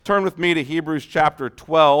Turn with me to Hebrews chapter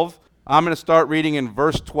 12. I'm going to start reading in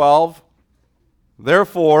verse 12.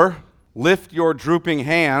 Therefore, lift your drooping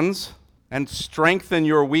hands and strengthen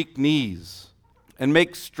your weak knees, and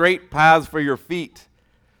make straight paths for your feet,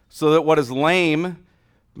 so that what is lame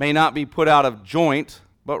may not be put out of joint,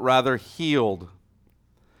 but rather healed.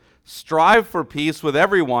 Strive for peace with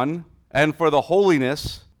everyone, and for the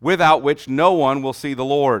holiness without which no one will see the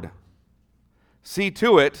Lord. See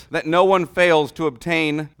to it that no one fails to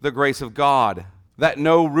obtain the grace of God, that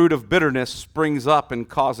no root of bitterness springs up and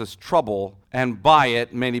causes trouble, and by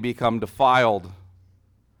it many become defiled.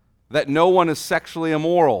 That no one is sexually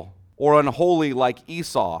immoral or unholy like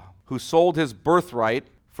Esau, who sold his birthright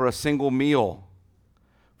for a single meal.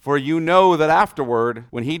 For you know that afterward,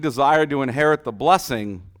 when he desired to inherit the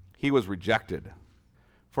blessing, he was rejected.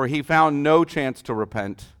 For he found no chance to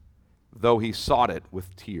repent, though he sought it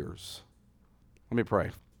with tears. Let me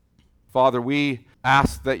pray. Father, we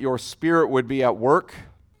ask that your Spirit would be at work,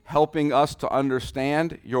 helping us to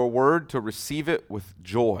understand your word, to receive it with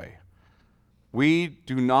joy. We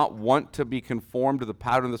do not want to be conformed to the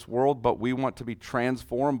pattern of this world, but we want to be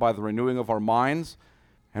transformed by the renewing of our minds.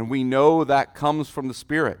 And we know that comes from the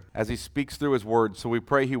Spirit as he speaks through his word, so we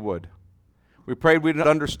pray he would. We prayed we'd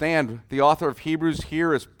understand. The author of Hebrews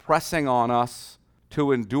here is pressing on us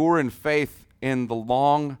to endure in faith in the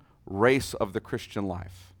long race of the Christian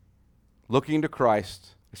life, looking to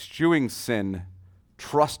Christ, eschewing sin,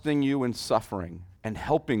 trusting you in suffering, and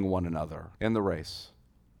helping one another in the race.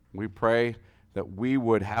 We pray that we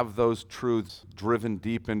would have those truths driven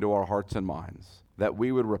deep into our hearts and minds, that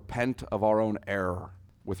we would repent of our own error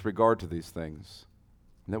with regard to these things,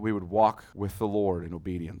 and that we would walk with the Lord in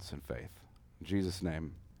obedience and faith. In Jesus'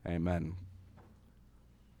 name, amen.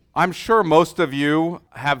 I'm sure most of you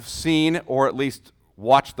have seen, or at least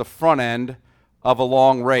watched the front end of a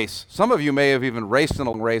long race. Some of you may have even raced in a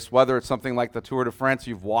long race, whether it's something like the Tour de France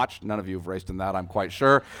you've watched. None of you have raced in that, I'm quite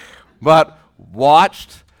sure. But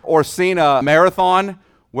watched or seen a marathon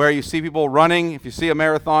where you see people running. If you see a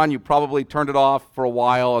marathon, you probably turned it off for a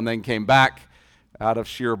while and then came back out of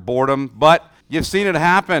sheer boredom. But you've seen it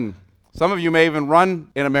happen. Some of you may even run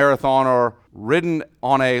in a marathon or ridden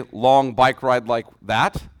on a long bike ride like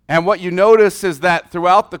that. And what you notice is that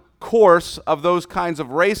throughout the course of those kinds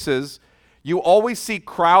of races, you always see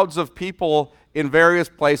crowds of people in various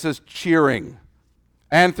places cheering.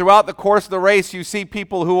 And throughout the course of the race, you see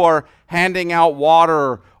people who are handing out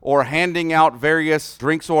water or handing out various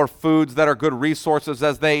drinks or foods that are good resources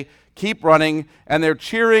as they keep running, and they're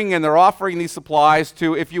cheering and they're offering these supplies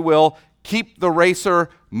to, if you will, keep the racer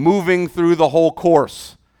moving through the whole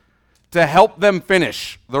course, to help them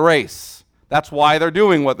finish the race. That's why they're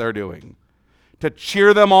doing what they're doing, to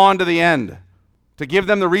cheer them on to the end, to give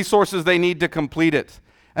them the resources they need to complete it.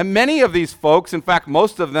 And many of these folks, in fact,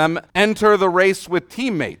 most of them, enter the race with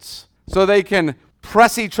teammates so they can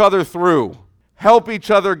press each other through, help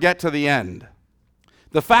each other get to the end.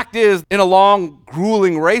 The fact is, in a long,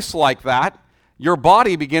 grueling race like that, your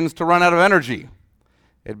body begins to run out of energy.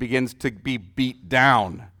 It begins to be beat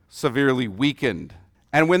down, severely weakened.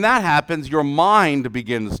 And when that happens, your mind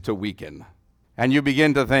begins to weaken. And you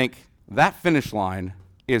begin to think, that finish line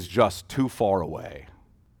is just too far away.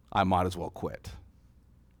 I might as well quit.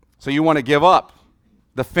 So you want to give up.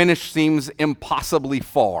 The finish seems impossibly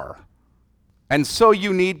far. And so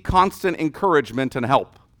you need constant encouragement and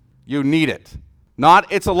help. You need it.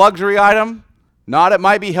 Not it's a luxury item, not it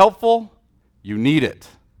might be helpful. You need it.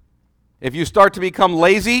 If you start to become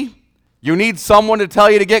lazy, you need someone to tell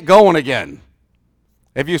you to get going again.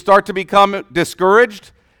 If you start to become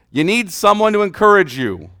discouraged, you need someone to encourage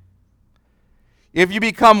you. If you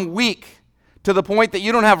become weak to the point that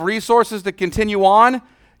you don't have resources to continue on,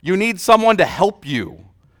 you need someone to help you,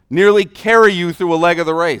 nearly carry you through a leg of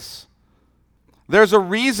the race. There's a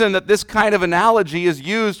reason that this kind of analogy is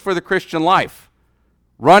used for the Christian life.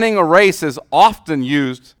 Running a race is often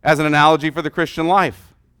used as an analogy for the Christian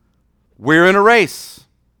life. We're in a race,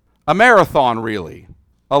 a marathon really,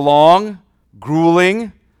 a long,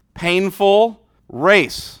 grueling, painful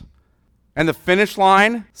race. And the finish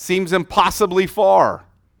line seems impossibly far,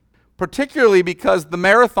 particularly because the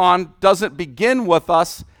marathon doesn't begin with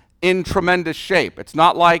us in tremendous shape. It's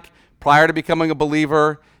not like prior to becoming a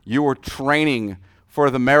believer, you were training for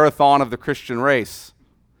the marathon of the Christian race,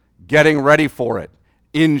 getting ready for it,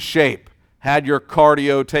 in shape, had your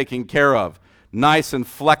cardio taken care of, nice and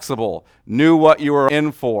flexible, knew what you were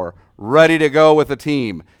in for, ready to go with the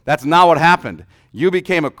team. That's not what happened. You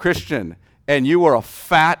became a Christian, and you were a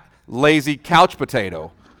fat, lazy couch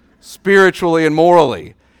potato, spiritually and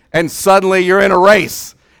morally. And suddenly you're in a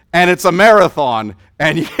race, and it's a marathon,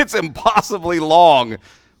 and it's impossibly long,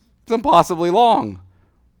 It's impossibly long.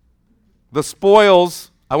 The spoils,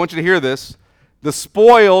 I want you to hear this, the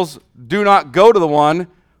spoils do not go to the one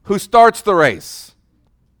who starts the race.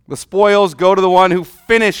 The spoils go to the one who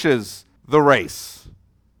finishes the race.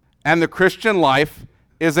 And the Christian life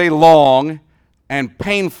is a long and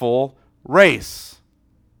painful race.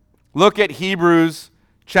 Look at Hebrews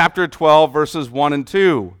chapter 12, verses 1 and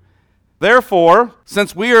 2. Therefore,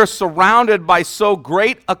 since we are surrounded by so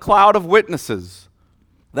great a cloud of witnesses,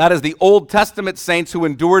 that is the Old Testament saints who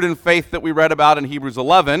endured in faith that we read about in Hebrews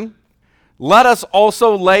 11, let us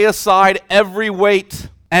also lay aside every weight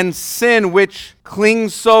and sin which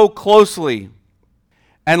clings so closely,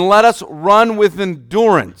 and let us run with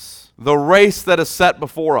endurance the race that is set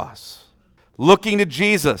before us, looking to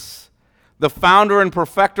Jesus, the founder and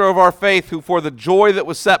perfecter of our faith, who for the joy that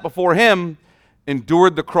was set before him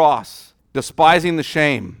endured the cross, despising the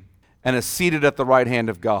shame, and is seated at the right hand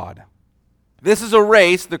of God. This is a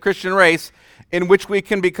race, the Christian race, in which we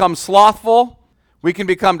can become slothful, we can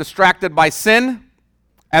become distracted by sin,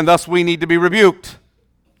 and thus we need to be rebuked.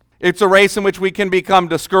 It's a race in which we can become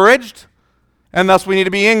discouraged, and thus we need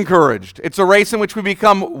to be encouraged. It's a race in which we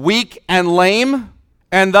become weak and lame,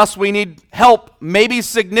 and thus we need help, maybe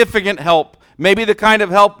significant help, maybe the kind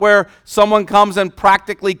of help where someone comes and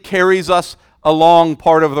practically carries us along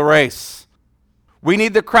part of the race. We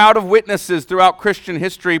need the crowd of witnesses throughout Christian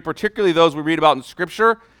history, particularly those we read about in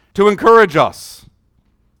Scripture, to encourage us,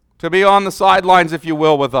 to be on the sidelines, if you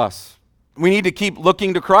will, with us. We need to keep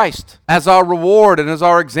looking to Christ as our reward and as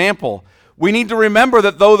our example. We need to remember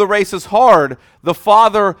that though the race is hard, the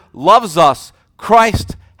Father loves us.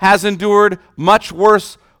 Christ has endured much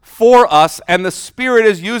worse for us, and the Spirit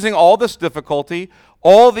is using all this difficulty,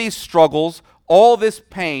 all these struggles, all this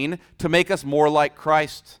pain to make us more like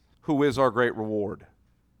Christ, who is our great reward.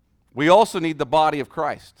 We also need the body of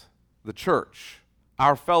Christ, the church,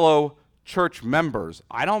 our fellow church members.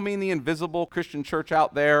 I don't mean the invisible Christian church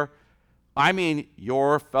out there. I mean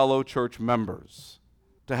your fellow church members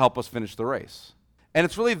to help us finish the race. And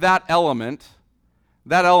it's really that element,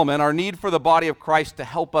 our need for the body of Christ to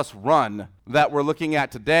help us run, that we're looking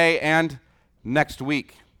at today and next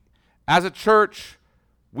week. As a church,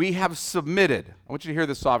 we have submitted. I want you to hear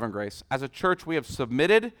this, Sovereign Grace. As a church, we have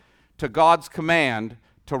submitted to God's command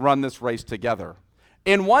to run this race together.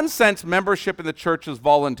 In one sense, membership in the church is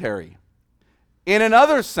voluntary. In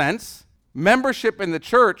another sense, membership in the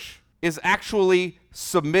church is actually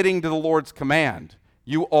submitting to the Lord's command.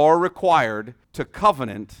 You are required to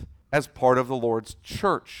covenant as part of the Lord's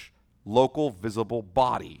church, local visible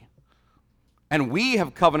body. And we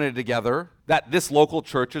have covenanted together that this local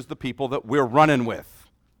church is the people that we're running with.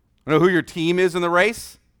 You know who your team is in the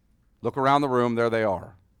race? Look around the room, there they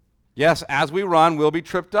are. Yes, as we run, we'll be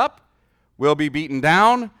tripped up, we'll be beaten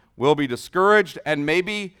down, we'll be discouraged, and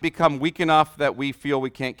maybe become weak enough that we feel we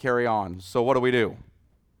can't carry on. So what do?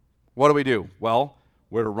 What do we do? Well,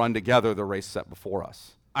 we're to run together the race set before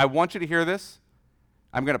us. I want you to hear this.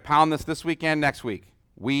 I'm going to pound this week and next week.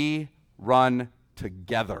 We run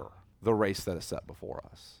together the race that is set before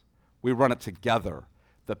us. We run it together.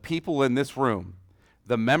 The people in this room,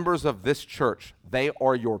 the members of this church, they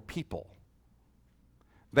are your people.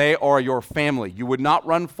 They are your family. You would not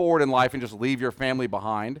run forward in life and just leave your family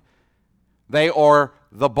behind. They are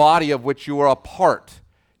the body of which you are a part.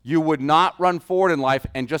 You would not run forward in life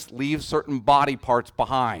and just leave certain body parts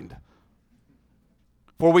behind.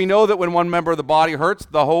 For we know that when one member of the body hurts,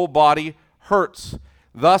 the whole body hurts.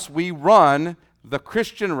 Thus we run the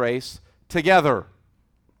Christian race together.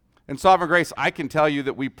 And Sovereign Grace, I can tell you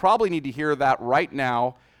that we probably need to hear that right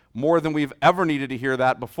now more than we've ever needed to hear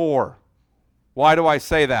that before. Why do I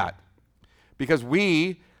say that? Because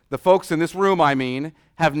we, the folks in this room,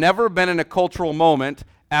 have never been in a cultural moment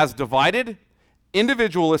as divided,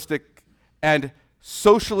 individualistic, and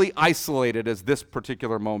socially isolated as this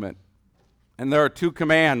particular moment. And there are two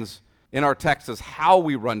commands in our text as how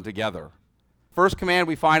we run together. First command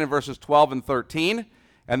we find in verses 12 and 13,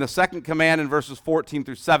 and the second command in verses 14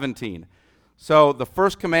 through 17. So the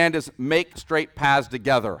first command is make straight paths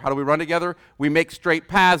together. How do we run together? We make straight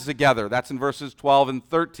paths together. That's in verses 12 and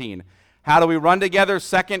 13. How do we run together?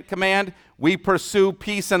 Second command, we pursue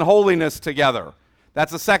peace and holiness together.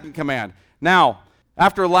 That's the second command. Now,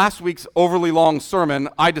 after last week's overly long sermon,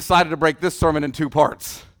 I decided to break this sermon in two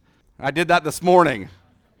parts. I did that this morning.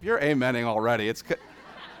 You're amening already. It's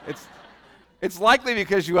likely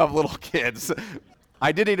because you have little kids.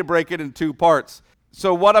 I did need to break it in two parts.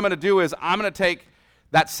 So what I'm going to do is I'm going to take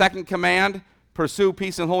that second command, pursue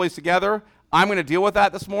peace and holiness together. I'm going to deal with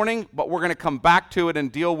that this morning, but we're going to come back to it and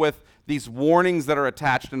deal with these warnings that are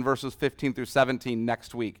attached in verses 15 through 17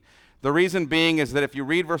 next week. The reason being is that if you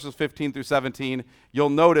read verses 15 through 17, you'll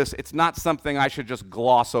notice it's not something I should just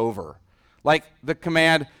gloss over. Like the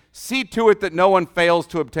command, see to it that no one fails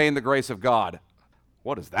to obtain the grace of God.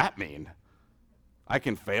 What does that mean? I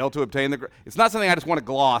can fail to obtain the grace. It's not something I just want to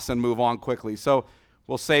gloss and move on quickly. So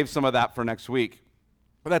we'll save some of that for next week.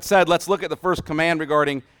 With that said, let's look at the first command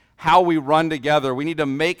regarding how we run together. We need to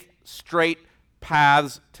make straight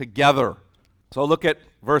paths together. So look at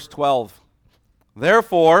verse 12.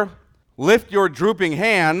 Therefore, lift your drooping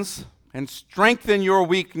hands and strengthen your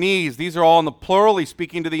weak knees. These are all in the plural. He's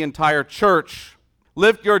speaking to the entire church.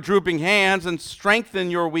 Lift your drooping hands and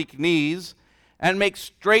strengthen your weak knees, and make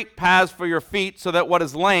straight paths for your feet, so that what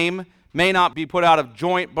is lame may not be put out of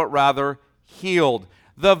joint, but rather healed.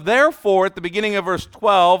 The therefore at the beginning of verse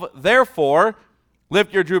 12, therefore,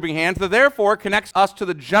 lift your drooping hands. The therefore connects us to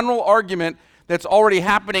the general argument that's already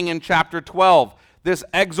happening in chapter 12. This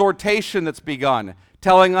exhortation that's begun,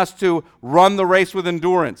 telling us to run the race with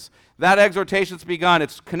endurance. That exhortation that's begun,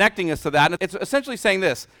 it's connecting us to that. And it's essentially saying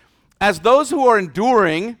this: as those who are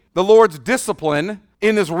enduring the Lord's discipline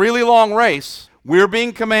in this really long race, we're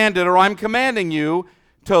being commanded, or I'm commanding you,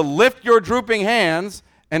 to lift your drooping hands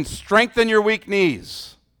and strengthen your weak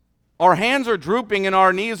knees. Our hands are drooping and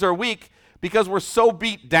our knees are weak because we're so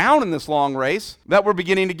beat down in this long race that we're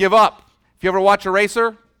beginning to give up. If you ever watch a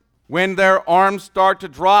racer, when their arms start to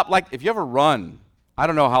drop, like if you ever run, I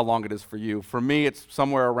don't know how long it is for you. For me, it's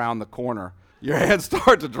somewhere around the corner. Your hands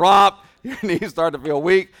start to drop, your knees start to feel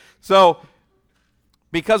weak. So,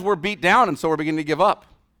 because we're beat down and so we're beginning to give up.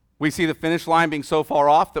 We see the finish line being so far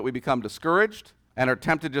off that we become discouraged and are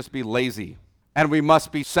tempted to just be lazy. And we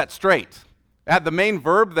must be set straight. At the main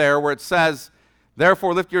verb there where it says,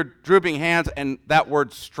 therefore lift your drooping hands, and that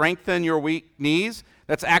word strengthen your weak knees,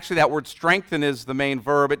 that's actually that word strengthen is the main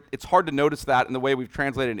verb. It's hard to notice that in the way we've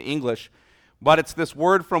translated it in English, but it's this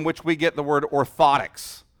word from which we get the word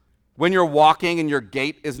orthotics. When you're walking and your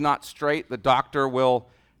gait is not straight, the doctor will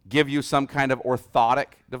give you some kind of orthotic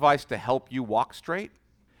device to help you walk straight.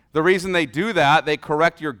 The reason they do that, they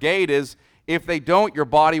correct your gait, is if they don't, your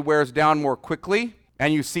body wears down more quickly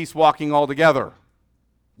and you cease walking altogether.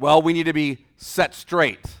 Well, we need to be set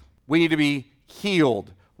straight. We need to be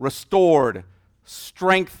healed, restored,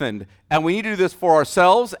 strengthened, and we need to do this for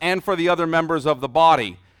ourselves and for the other members of the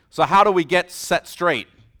body. So how do we get set straight?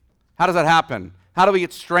 How does that happen? How do we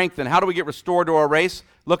get strengthened? How do we get restored to our race?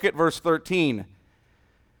 Look at verse 13.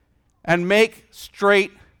 And make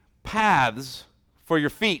straight paths for your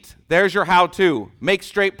feet. There's your how-to. Make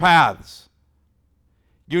straight paths.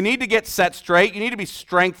 You need to get set straight. You need to be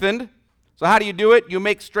strengthened. So how do you do it? You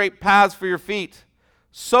make straight paths for your feet,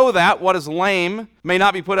 so that what is lame may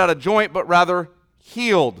not be put out of joint, but rather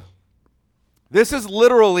healed. This is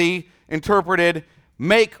literally interpreted,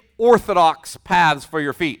 make orthodox paths for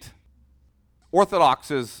your feet. Orthodox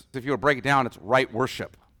is, if you were to break it down, it's right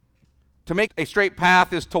worship. To make a straight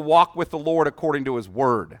path is to walk with the Lord according to his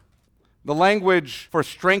word. The language for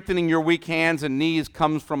strengthening your weak hands and knees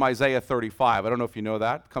comes from Isaiah 35. I don't know if you know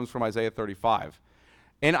that. It comes from Isaiah 35.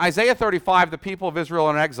 In Isaiah 35, the people of Israel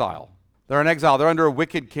are in exile. They're in exile. They're under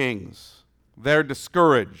wicked kings. They're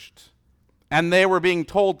discouraged. And they were being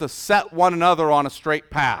told to set one another on a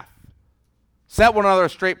straight path. Set one another a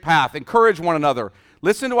straight path. Encourage one another.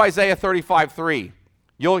 Listen to Isaiah 35:3.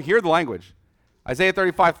 You'll hear the language. Isaiah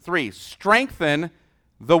 35:3. Strengthen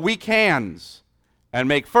the weak hands and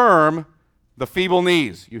make firm the feeble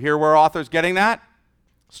knees. You hear where author's getting that?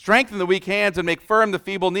 Strengthen the weak hands and make firm the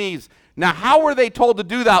feeble knees. Now, how were they told to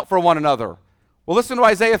do that for one another? Well, listen to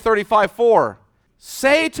Isaiah 35:4.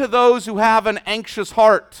 Say to those who have an anxious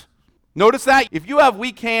heart. Notice that. If you have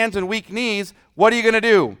weak hands and weak knees, what are you going to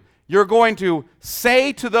do? You're going to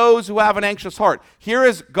say to those who have an anxious heart. Here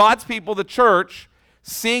is God's people, the church,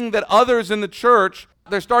 seeing that others in the church,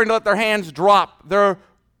 they're starting to let their hands drop. Their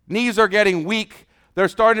knees are getting weak. They're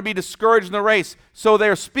starting to be discouraged in the race. So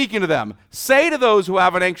they're speaking to them. Say to those who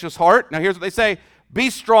have an anxious heart. Now here's what they say. Be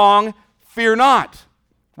strong, fear not.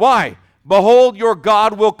 Why? Behold, your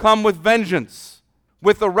God will come with vengeance.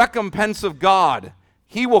 With the recompense of God,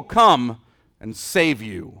 he will come and save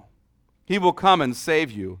you. He will come and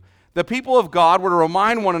save you. The people of God were to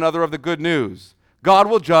remind one another of the good news. God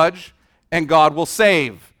will judge and God will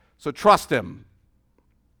save. So trust him.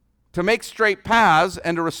 To make straight paths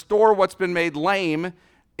and to restore what's been made lame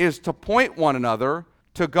is to point one another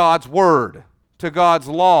to God's word, to God's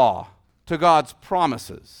law, to God's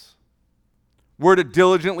promises. We're to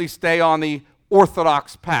diligently stay on the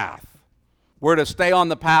orthodox path. We're to stay on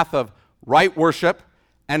the path of right worship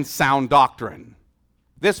and sound doctrine.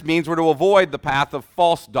 This means we're to avoid the path of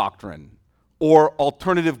false doctrine or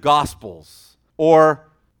alternative gospels or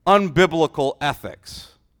unbiblical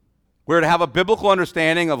ethics. We're to have a biblical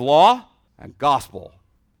understanding of law and gospel,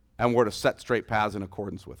 and we're to set straight paths in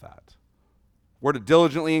accordance with that. We're to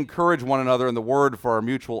diligently encourage one another in the word for our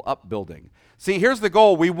mutual upbuilding. See, here's the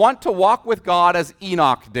goal. We want to walk with God as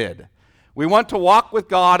Enoch did. We want to walk with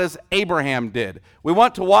God as Abraham did. We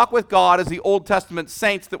want to walk with God as the Old Testament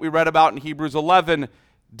saints that we read about in Hebrews 11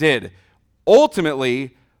 did.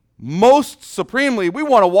 Ultimately, most supremely, we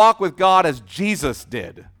want to walk with God as Jesus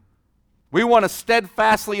did. We want to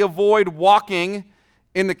steadfastly avoid walking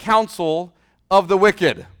in the counsel of the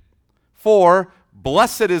wicked. For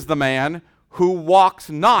blessed is the man who walks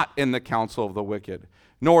not in the counsel of the wicked,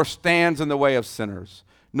 nor stands in the way of sinners,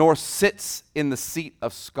 nor sits in the seat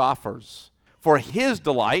of scoffers. For his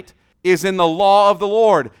delight is in the law of the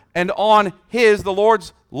Lord, and on the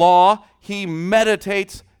Lord's law, he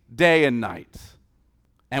meditates day and night.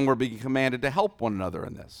 And we're being commanded to help one another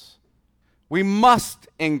in this. We must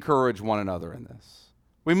encourage one another in this.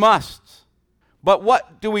 We must. But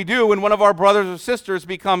what do we do when one of our brothers or sisters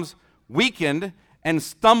becomes weakened and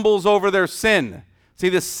stumbles over their sin? See,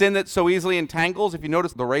 this sin that so easily entangles, if you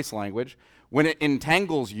notice the race language, when it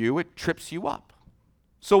entangles you, it trips you up.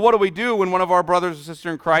 So what do we do when one of our brothers or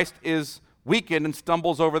sisters in Christ is weakened and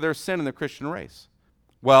stumbles over their sin in the Christian race?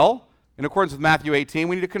 Well, in accordance with Matthew 18,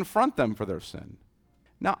 we need to confront them for their sin.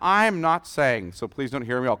 Now, I'm not saying, so please don't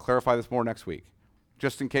hear me, I'll clarify this more next week.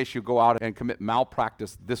 Just in case you go out and commit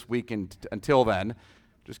malpractice this week and until then,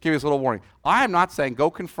 just give you this little warning. I am not saying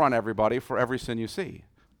go confront everybody for every sin you see.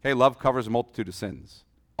 Okay, love covers a multitude of sins.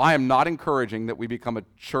 I am not encouraging that we become a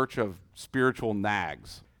church of spiritual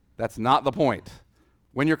nags. That's not the point.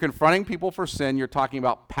 When you're confronting people for sin, you're talking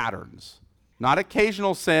about patterns. Not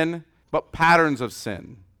occasional sin, but patterns of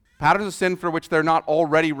sin. Patterns of sin for which they're not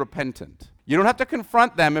already repentant. You don't have to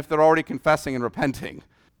confront them if they're already confessing and repenting.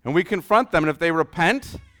 And we confront them, and if they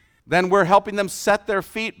repent, then we're helping them set their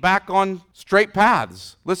feet back on straight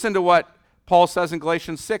paths. Listen to what Paul says in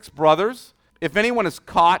Galatians 6, brothers, if anyone is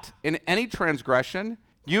caught in any transgression,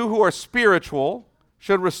 you who are spiritual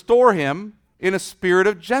should restore him in a spirit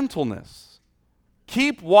of gentleness.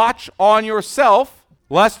 Keep watch on yourself,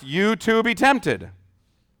 lest you too be tempted.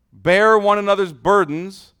 Bear one another's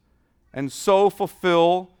burdens, and so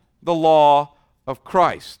fulfill the law of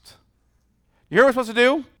Christ. You hear what we're supposed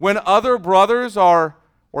to do? When other brothers or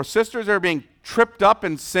sisters are being tripped up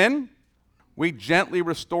in sin, we gently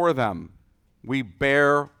restore them. We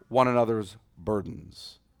bear one another's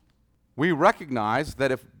burdens. We recognize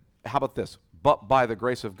that how about this? But by the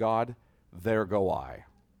grace of God, there go I.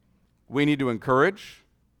 We need to encourage,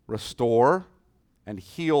 restore, and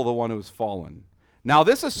heal the one who's fallen. Now,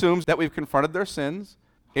 this assumes that we've confronted their sins,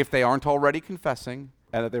 if they aren't already confessing,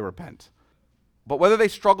 and that they repent. But whether they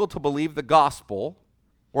struggle to believe the gospel,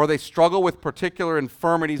 or they struggle with particular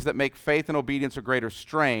infirmities that make faith and obedience a greater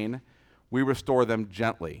strain, we restore them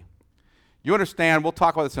gently. You understand, we'll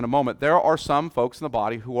talk about this in a moment, there are some folks in the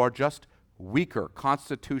body who are just weaker,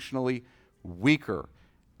 constitutionally weaker,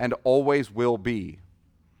 and always will be.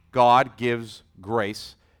 God gives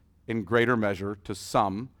grace in greater measure to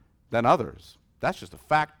some than others. That's just a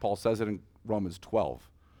fact. Paul says it in Romans 12.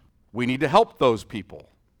 We need to help those people.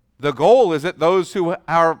 The goal is that those who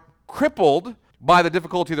are crippled by the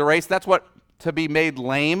difficulty of the race, that's what, to be made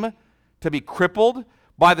lame, to be crippled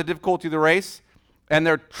by the difficulty of the race, and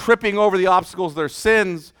they're tripping over the obstacles of their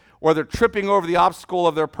sins, or they're tripping over the obstacle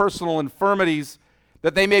of their personal infirmities,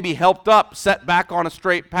 that they may be helped up, set back on a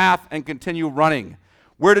straight path, and continue running.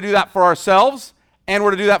 We're to do that for ourselves, and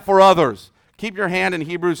we're to do that for others. Keep your hand in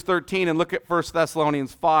Hebrews 13 and look at 1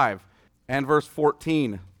 Thessalonians 5 and verse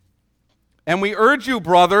 14. And we urge you,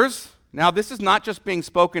 brothers, now this is not just being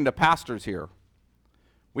spoken to pastors here.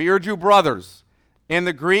 We urge you, brothers. In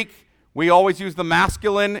the Greek, we always use the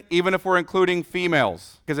masculine, even if we're including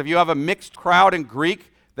females. Because if you have a mixed crowd in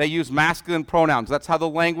Greek, they use masculine pronouns. That's how the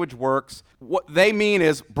language works. What they mean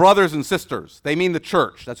is brothers and sisters. They mean the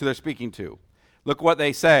church. That's who they're speaking to. Look what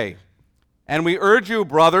they say. And we urge you,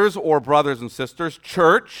 brothers or brothers and sisters,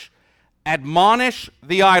 church, admonish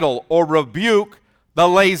the idle or rebuke the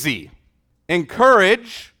lazy.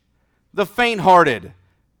 Encourage the faint-hearted.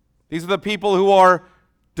 These are the people who are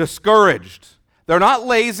discouraged. They're not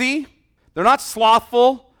lazy. They're not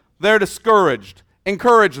slothful. They're discouraged.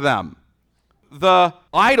 Encourage them. The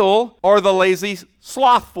idle or the lazy,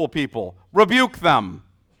 slothful people. Rebuke them.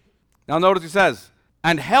 Now notice he says,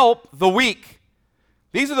 and help the weak.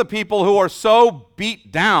 These are the people who are so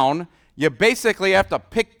beat down, you basically have to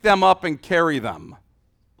pick them up and carry them.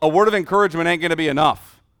 A word of encouragement ain't going to be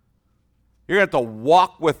enough. You're going to have to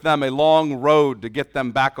walk with them a long road to get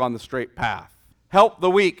them back on the straight path. Help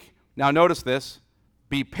the weak. Now notice this.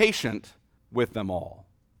 Be patient with them all.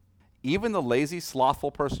 Even the lazy,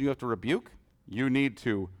 slothful person you have to rebuke, you need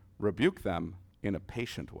to rebuke them in a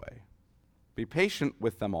patient way. Be patient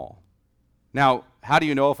with them all. Now, how do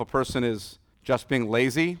you know if a person is just being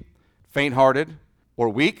lazy, faint-hearted, or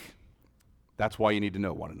weak? That's why you need to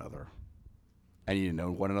know one another. And you need to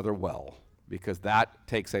know one another well, because that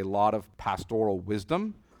takes a lot of pastoral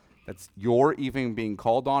wisdom that's you're even being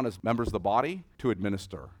called on as members of the body to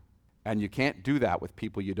administer. And you can't do that with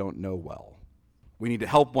people you don't know well. We need to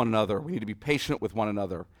help one another. We need to be patient with one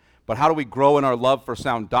another. But how do we grow in our love for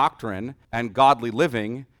sound doctrine and godly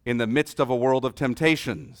living in the midst of a world of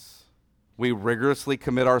temptations? We rigorously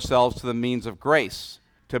commit ourselves to the means of grace,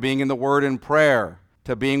 to being in the Word and prayer,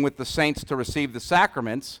 to being with the saints to receive the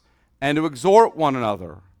sacraments, and to exhort one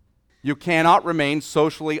another. You cannot remain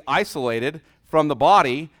socially isolated from the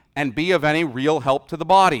body and be of any real help to the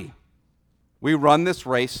body. We run this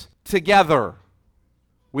race together.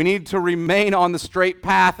 We need to remain on the straight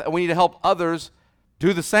path, and we need to help others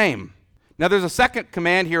do the same. Now, there's a second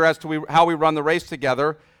command here as to how we run the race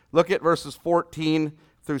together. Look at verses 14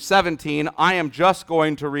 through 17. I am just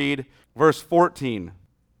going to read verse 14.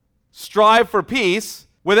 Strive for peace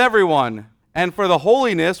with everyone, and for the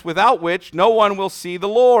holiness without which no one will see the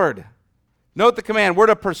Lord. Note the command. We're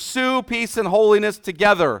to pursue peace and holiness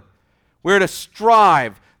together. We're to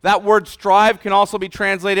strive. That word strive can also be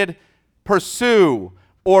translated pursue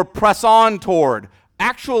or press on toward.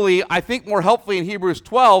 Actually, I think more helpfully in Hebrews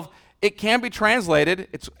 12, it can be translated,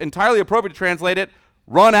 it's entirely appropriate to translate it,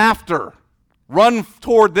 run after. Run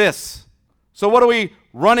toward this. So what are we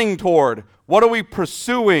running toward? What are we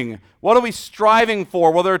pursuing? What are we striving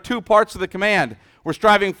for? Well, there are two parts of the command. We're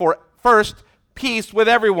striving for, first, peace with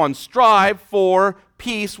everyone. Strive for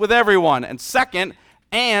peace with everyone. And second,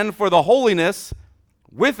 and for the holiness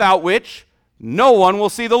without which no one will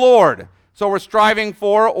see the Lord. So we're striving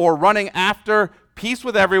for or running after peace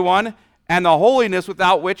with everyone and the holiness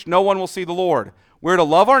without which no one will see the Lord. We're to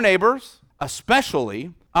love our neighbors,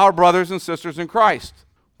 especially our brothers and sisters in Christ.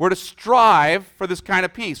 We're to strive for this kind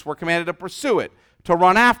of peace. We're commanded to pursue it, to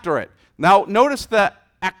run after it. Now, notice the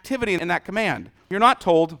activity in that command. You're not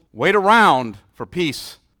told, wait around for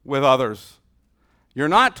peace with others. You're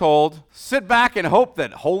not told, sit back and hope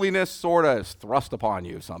that holiness sort of is thrust upon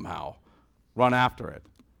you somehow. Run after it.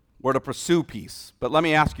 We're to pursue peace. But let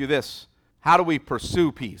me ask you this. How do we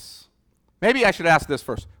pursue peace? Maybe I should ask this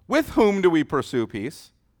first. With whom do we pursue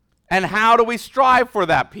peace? And how do we strive for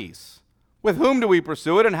that peace? With whom do we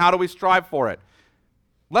pursue it and how do we strive for it?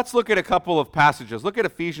 Let's look at a couple of passages. Look at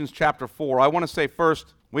Ephesians chapter 4. I want to say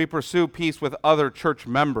first, we pursue peace with other church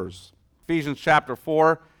members. Ephesians chapter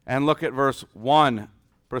 4, and look at verse 1.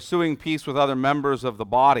 Pursuing peace with other members of the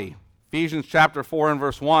body. Ephesians chapter 4 and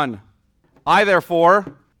verse 1. I,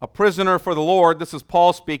 therefore, a prisoner for the Lord, this is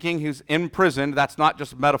Paul speaking, he's in prison. That's not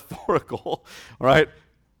just metaphorical, right?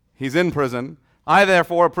 He's in prison. I,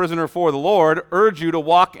 therefore, a prisoner for the Lord, urge you to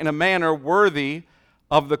walk in a manner worthy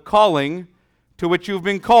of the calling to which you've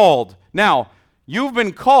been called. Now, you've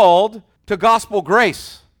been called to gospel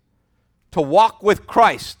grace, to walk with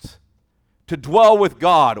Christ, to dwell with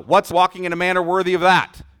God. What's walking in a manner worthy of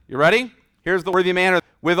that? You ready? Here's the worthy manner.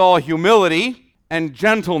 With all humility and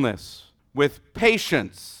gentleness, with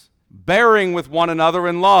patience, bearing with one another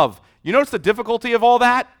in love. You notice the difficulty of all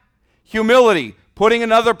that? Humility, putting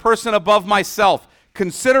another person above myself,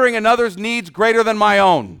 considering another's needs greater than my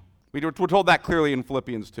own. We're told that clearly in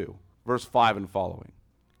Philippians 2, verse 5 and following.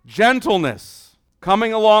 Gentleness,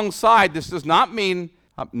 coming alongside. This does not mean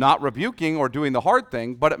not rebuking or doing the hard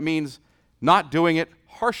thing, but it means not doing it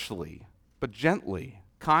harshly, but gently,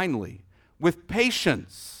 kindly, with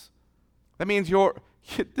patience. That means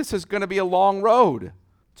this is going to be a long road.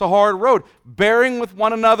 It's a hard road. Bearing with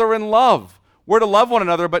one another in love. We're to love one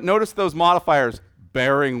another, but notice those modifiers,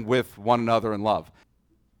 bearing with one another in love.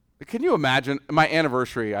 Can you imagine, my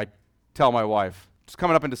anniversary, I tell my wife, it's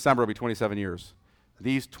coming up in December, it'll be 27 years.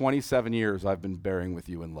 These 27 years I've been bearing with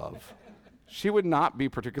you in love. She would not be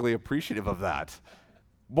particularly appreciative of that.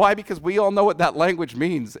 Why? Because we all know what that language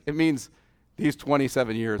means. It means these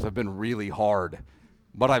 27 years have been really hard,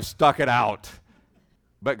 but I've stuck it out.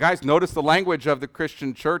 But guys, notice the language of the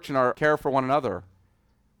Christian church and our care for one another.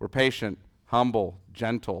 We're patient, humble,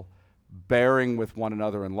 gentle, bearing with one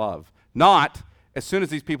another in love. Not, as soon as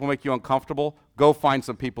these people make you uncomfortable, go find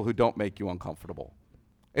some people who don't make you uncomfortable.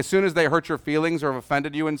 As soon as they hurt your feelings or have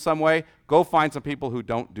offended you in some way, go find some people who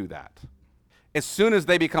don't do that. As soon as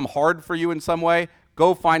they become hard for you in some way,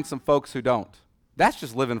 go find some folks who don't. That's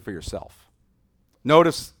just living for yourself.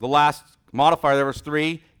 Notice the last modifier there, verse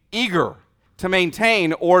 3, eager to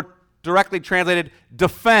maintain, or directly translated,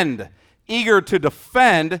 defend, eager to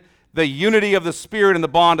defend the unity of the Spirit and the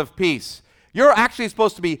bond of peace. You're actually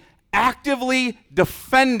supposed to be actively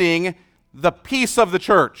defending the peace of the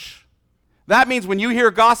church. That means when you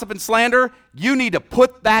hear gossip and slander, you need to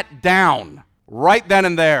put that down right then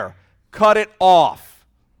and there. Cut it off.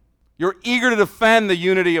 You're eager to defend the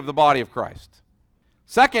unity of the body of Christ.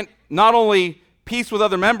 Second, not only peace with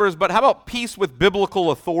other members, but how about peace with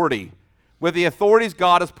biblical authority? With the authorities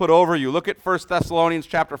God has put over you. Look at 1 Thessalonians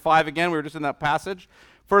chapter 5 again. We were just in that passage.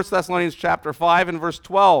 1 Thessalonians chapter 5 and verse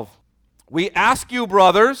 12. We ask you,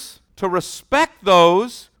 brothers, to respect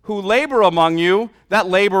those who labor among you. That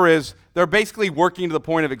labor is, they're basically working to the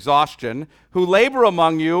point of exhaustion. Who labor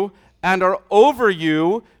among you and are over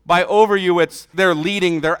you. By over you, it's they're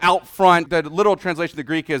leading, they're out front. The literal translation of the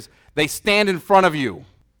Greek is they stand in front of you.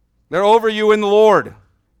 They're over you in the Lord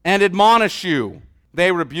and admonish you.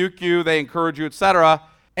 They rebuke you, they encourage you, etc.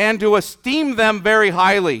 And to esteem them very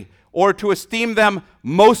highly, or to esteem them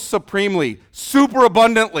most supremely, super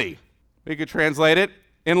abundantly. We could translate it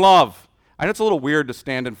in love. I know it's a little weird to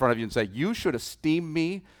stand in front of you and say, you should esteem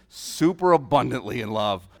me super abundantly in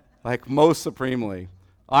love, like most supremely.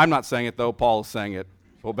 I'm not saying it though, Paul is saying it.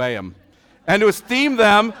 Obey him. And to esteem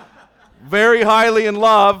them very highly in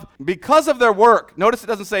love because of their work. Notice it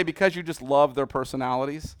doesn't say because you just love their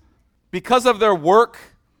personalities. Because of their work,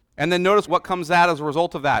 and then notice what comes out as a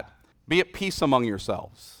result of that. Be at peace among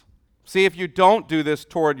yourselves. See, if you don't do this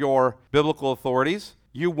toward your biblical authorities,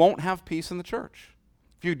 you won't have peace in the church.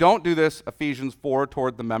 If you don't do this, Ephesians 4,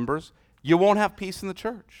 toward the members, you won't have peace in the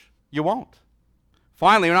church. You won't.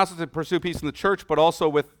 Finally, you're not supposed to pursue peace in the church, but also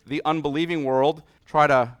with the unbelieving world. Try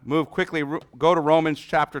to move quickly. Go to Romans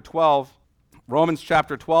chapter 12. Romans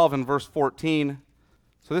chapter 12 and verse 14.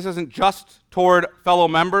 So this isn't just toward fellow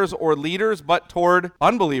members or leaders, but toward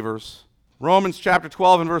unbelievers. Romans chapter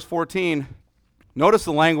 12 and verse 14. Notice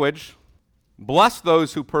the language. Bless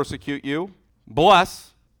those who persecute you.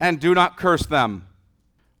 Bless and do not curse them.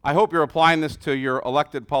 I hope you're applying this to your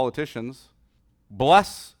elected politicians.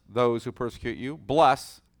 Bless those who persecute you.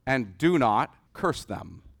 Bless and do not curse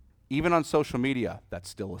them. Even on social media, that's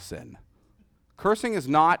still a sin. Cursing is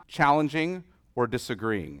not challenging or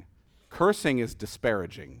disagreeing. Cursing is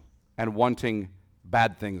disparaging and wanting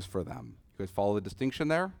bad things for them. You guys follow the distinction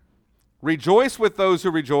there? Rejoice with those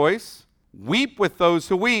who rejoice. Weep with those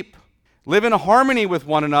who weep. Live in harmony with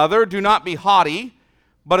one another. Do not be haughty,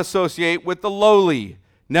 but associate with the lowly.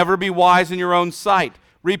 Never be wise in your own sight.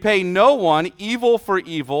 Repay no one evil for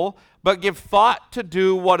evil, but give thought to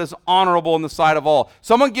do what is honorable in the sight of all.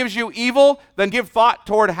 Someone gives you evil, then give thought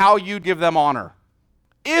toward how you give them honor.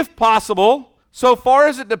 If possible, so far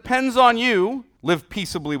as it depends on you, live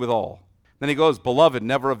peaceably with all. Then he goes, Beloved,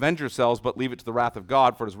 never avenge yourselves, but leave it to the wrath of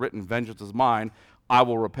God, for it is written, Vengeance is mine, I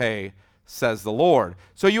will repay, says the Lord.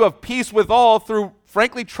 So you have peace with all through,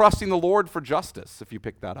 frankly, trusting the Lord for justice, if you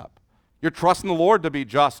pick that up. You're trusting the Lord to be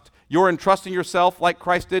just. You're entrusting yourself like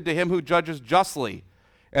Christ did to him who judges justly.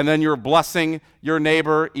 And then you're blessing your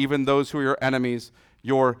neighbor, even those who are your enemies.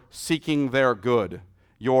 You're seeking their good.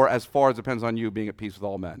 You're, as far as it depends on you, being at peace with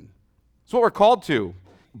all men. That's what we're called to.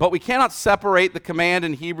 But we cannot separate the command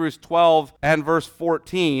in Hebrews 12 and verse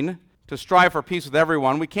 14 to strive for peace with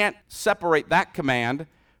everyone. We can't separate that command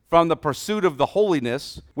from the pursuit of the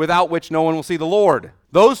holiness without which no one will see the Lord.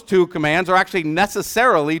 Those two commands are actually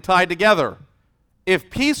necessarily tied together. If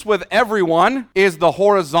peace with everyone is the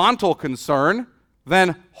horizontal concern,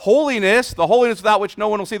 then holiness, the holiness without which no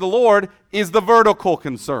one will see the Lord, is the vertical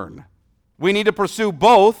concern. We need to pursue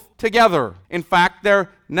both together. In fact, they're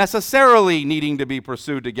necessarily needing to be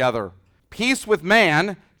pursued together. Peace with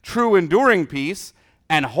man, true enduring peace,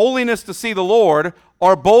 and holiness to see the Lord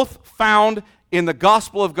are both found in the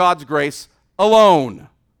gospel of God's grace alone.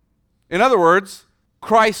 In other words,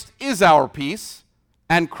 Christ is our peace,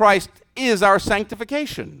 and Christ is our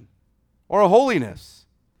sanctification, or holiness.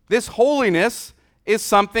 This holiness is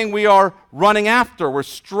something we are running after. We're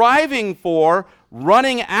striving for,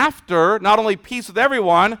 running after, not only peace with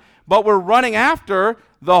everyone, but we're running after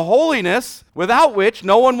the holiness without which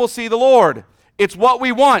no one will see the Lord. It's what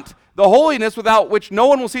we want. The holiness without which no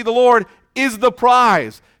one will see the Lord is the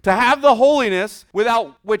prize. To have the holiness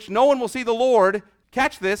without which no one will see the Lord,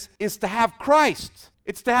 catch this, is to have Christ.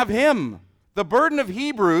 It's to have him. The burden of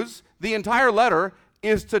Hebrews, the entire letter,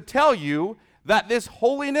 is to tell you that this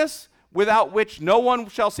holiness without which no one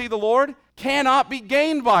shall see the Lord cannot be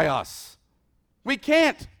gained by us. We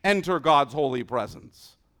can't enter God's holy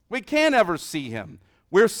presence. We can't ever see him.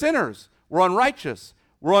 We're sinners. We're unrighteous.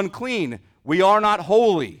 We're unclean. We are not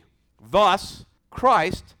holy. Thus,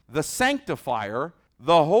 Christ, the sanctifier,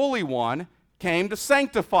 the Holy One, came to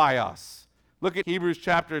sanctify us. Look at Hebrews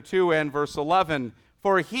chapter 2 and verse 11.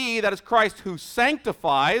 For he, that is Christ, who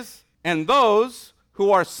sanctifies, and those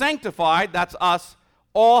who are sanctified, that's us,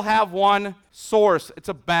 all have one source. It's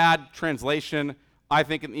a bad translation, I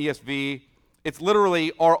think, in the ESV. It's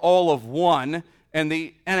literally are all of one, and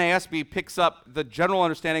the NASB picks up the general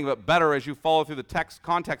understanding of it better as you follow through the text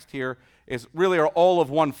context here, is really are all of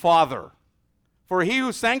one Father. For he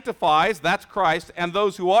who sanctifies, that's Christ, and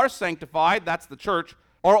those who are sanctified, that's the church,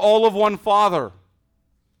 are all of one Father.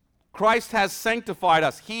 Christ has sanctified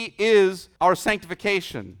us. He is our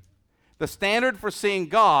sanctification. The standard for seeing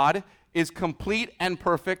God is complete and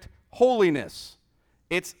perfect holiness.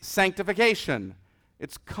 It's sanctification.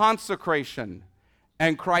 It's consecration.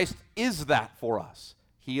 And Christ is that for us.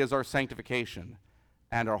 He is our sanctification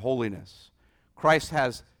and our holiness. Christ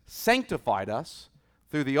has sanctified us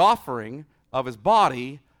through the offering of his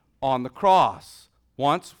body on the cross,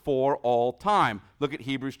 once for all time. Look at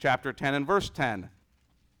Hebrews chapter 10 and verse 10.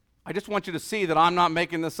 I just want you to see that I'm not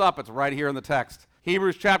making this up. It's right here in the text.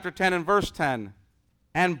 Hebrews chapter 10 and verse 10.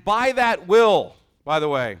 And by that will, by the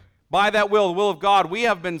way, by that will, the will of God, we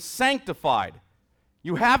have been sanctified.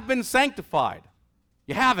 You have been sanctified.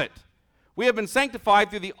 You have it. We have been sanctified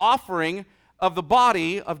through the offering of the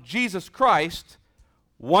body of Jesus Christ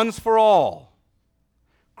once for all.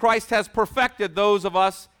 Christ has perfected those of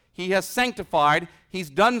us he has sanctified. He's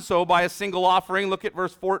done so by a single offering. Look at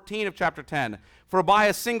verse 14 of chapter 10. For by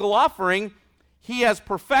a single offering, he has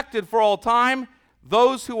perfected for all time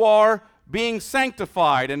those who are being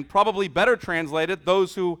sanctified, and probably better translated,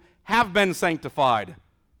 those who have been sanctified.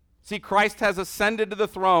 See, Christ has ascended to the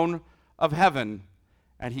throne of heaven,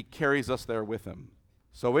 and he carries us there with him.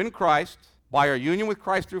 So in Christ, by our union with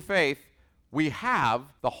Christ through faith, we have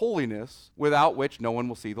the holiness without which no one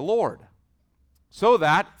will see the Lord. So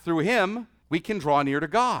that through him, we can draw near to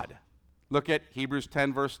God. Look at Hebrews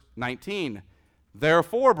 10, verse 19.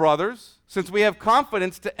 Therefore, brothers, since we have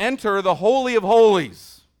confidence to enter the Holy of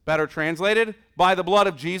Holies, better translated, by the blood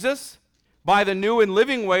of Jesus, by the new and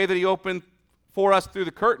living way that he opened for us through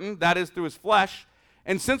the curtain, that is, through his flesh,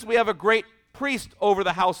 and since we have a great priest over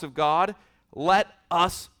the house of God, let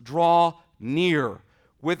us draw near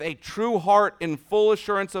with a true heart in full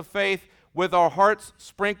assurance of faith, with our hearts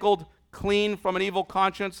sprinkled clean from an evil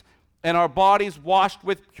conscience, and our bodies washed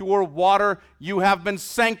with pure water. You have been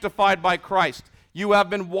sanctified by Christ. You have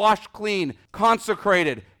been washed clean,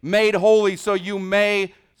 consecrated, made holy, so you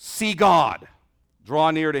may see God.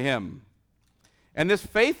 Draw near to him. And this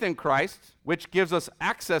faith in Christ, which gives us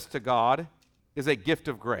access to God, is a gift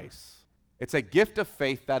of grace. It's a gift of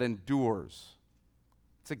faith that endures.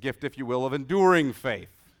 It's a gift, if you will, of enduring faith.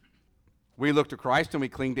 We look to Christ and we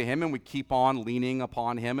cling to him and we keep on leaning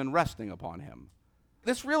upon him and resting upon him.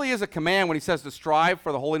 This really is a command when he says to strive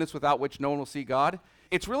for the holiness without which no one will see God.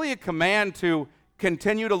 It's really a command to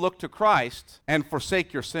continue to look to Christ and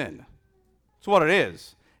forsake your sin. That's what it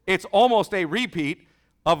is. It's almost a repeat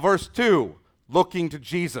of verse 2, looking to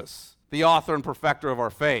Jesus, the author and perfecter of our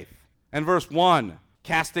faith. And verse 1,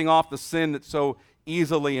 casting off the sin that so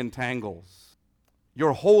easily entangles.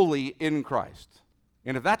 You're holy in Christ.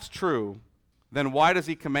 And if that's true, then why does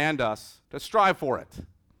he command us to strive for it?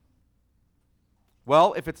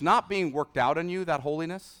 Well, if it's not being worked out in you, that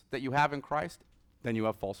holiness that you have in Christ, then you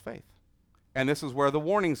have false faith. And this is where the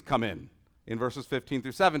warnings come in verses 15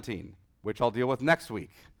 through 17, which I'll deal with next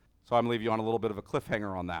week. So I'm going to leave you on a little bit of a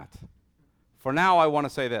cliffhanger on that. For now, I want to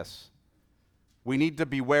say this. We need to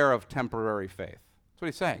beware of temporary faith. That's what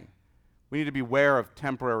he's saying. We need to beware of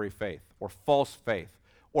temporary faith or false faith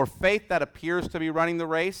or faith that appears to be running the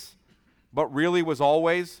race, but really was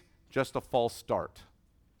always just a false start.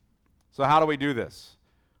 So how do we do this?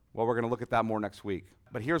 Well, we're going to look at that more next week.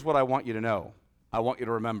 But here's what I want you to know. I want you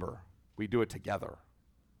to remember. We do it together.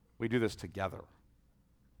 We do this together.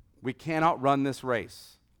 We cannot run this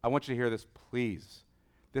race. I want you to hear this, please.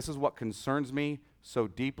 This is what concerns me so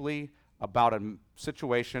deeply about a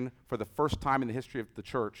situation for the first time in the history of the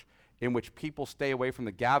church in which people stay away from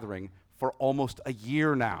the gathering for almost a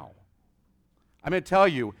year now. I'm going to tell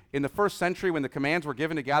you, in the first century when the commands were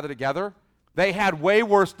given to gather together, they had way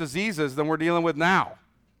worse diseases than we're dealing with now.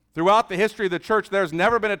 Throughout the history of the church, there's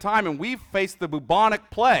never been a time, and we've faced the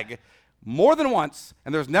bubonic plague more than once,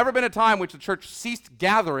 and there's never been a time which the church ceased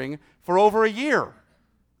gathering for over a year.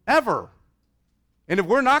 Ever. And if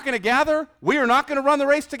we're not going to gather, we are not going to run the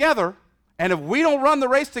race together. And if we don't run the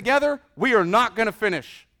race together, we are not going to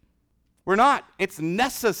finish. We're not. It's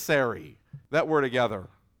necessary that we're together.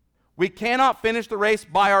 We cannot finish the race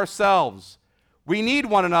by ourselves. We need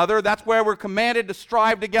one another. That's where we're commanded to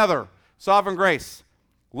strive together. Sovereign grace.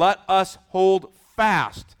 Let us hold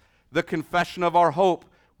fast the confession of our hope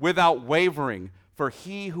without wavering, for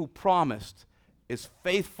he who promised is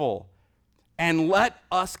faithful. And let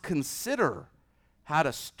us consider how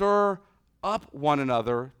to stir up one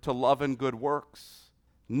another to love and good works,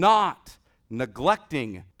 not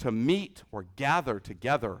neglecting to meet or gather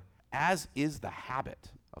together, as is the habit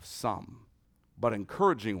of some, but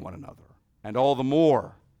encouraging one another, and all the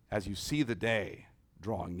more as you see the day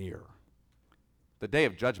drawing near. The day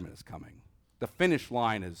of judgment is coming. The finish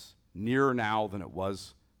line is nearer now than it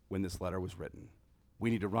was when this letter was written. We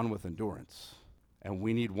need to run with endurance, and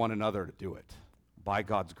we need one another to do it. By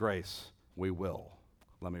God's grace, we will.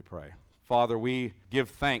 Let me pray. Father, we give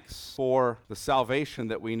thanks for the salvation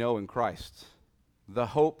that we know in Christ, the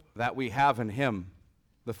hope that we have in him,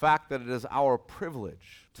 the fact that it is our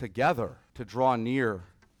privilege together to draw near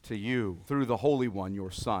to you through the Holy One,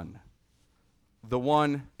 your Son, the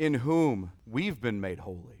one in whom we've been made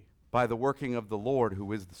holy by the working of the Lord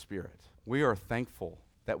who is the Spirit. We are thankful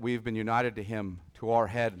that we've been united to him, to our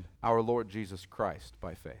head, our Lord Jesus Christ,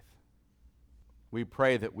 by faith. We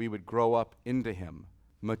pray that we would grow up into him,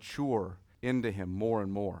 mature into him more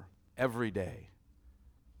and more, every day,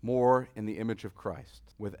 more in the image of Christ,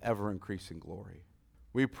 with ever-increasing glory.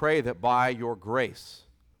 We pray that by your grace,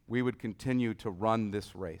 we would continue to run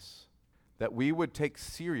this race, that we would take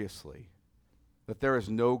seriously that there is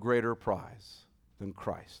no greater prize than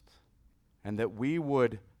Christ, and that we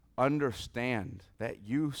would understand that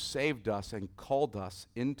you saved us and called us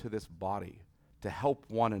into this body to help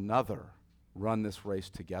one another run this race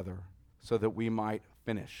together so that we might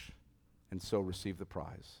finish and so receive the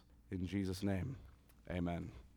prize. In Jesus' name, amen.